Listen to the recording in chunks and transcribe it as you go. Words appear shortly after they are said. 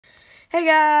Hey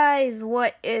guys,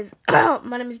 what is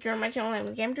my name is Drew, my channel name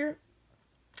is Gamer,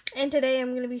 and today I'm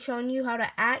going to be showing you how to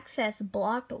access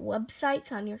blocked websites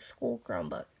on your school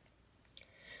Chromebook.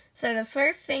 So the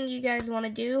first thing you guys want to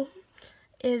do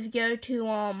is go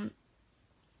to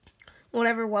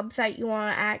whatever website you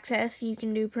want to access. You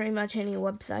can do pretty much any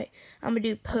website. I'm going to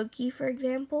do Pokey, for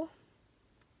example.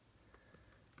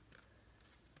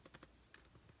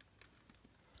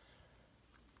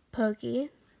 Pokey.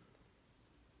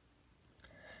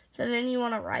 So then you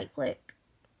want to right click,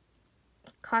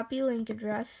 copy link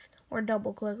address, or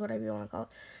double click, whatever you want to call it.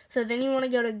 So then you want to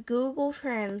go to Google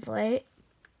Translate.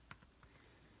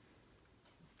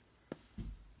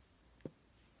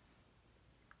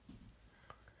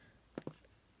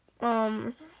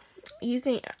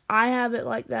 I have it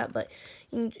like that, but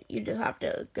you just have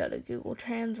to go to Google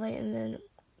Translate and then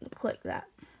click that.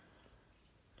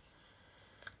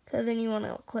 So then you want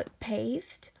to click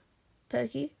paste,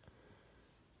 Pokey.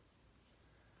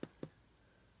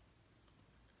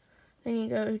 Then you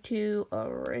go to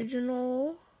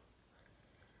original,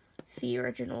 see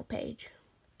original page.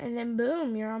 And then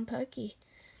boom, you're on Pokey.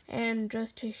 And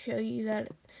just to show you that,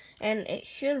 and it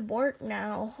should work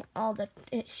now,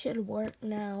 it should work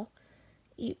now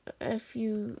if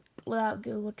you, without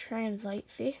Google Translate,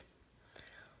 see?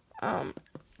 So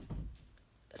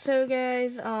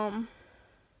guys,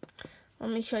 let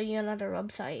me show you another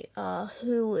website,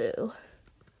 Hulu.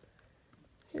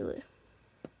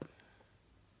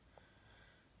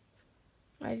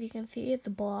 As you can see, it's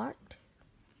blocked.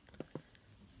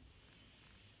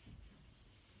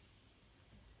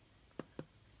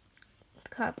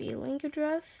 Copy link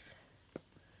address.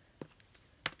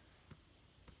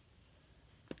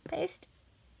 Paste.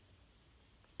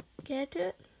 Get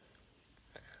it.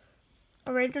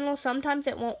 Original, sometimes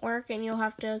it won't work and you'll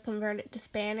have to convert it to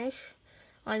Spanish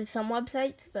on some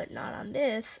websites, but not on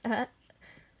this. But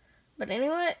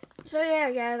anyway, so yeah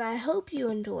guys, I hope you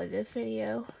enjoyed this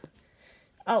video.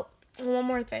 Oh, one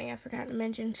more thing I forgot to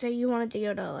mention. Say you wanted to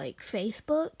go to like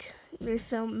Facebook. There's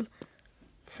some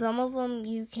of them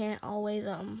you can't always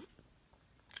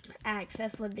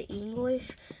access with the English,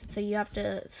 so you have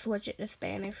to switch it to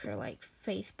Spanish for like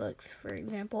Facebook's, for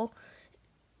example.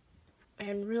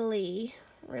 And really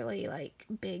like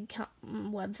big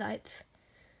websites.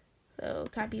 So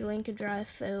copy link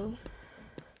address, so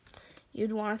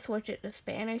you'd want to switch it to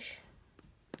Spanish.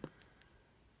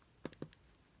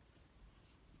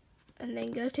 And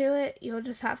then go to it. You'll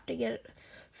just have to get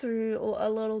through a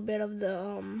little bit of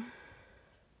the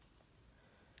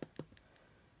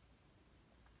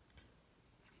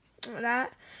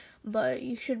that, but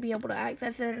you should be able to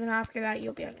access it, and after that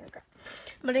you'll be on your account.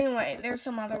 But anyway, there's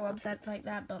some other websites like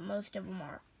that, but most of them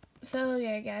aren't. So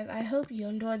yeah guys, I hope you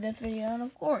enjoyed this video, and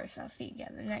of course I'll see you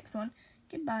guys in the next one.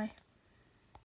 Goodbye.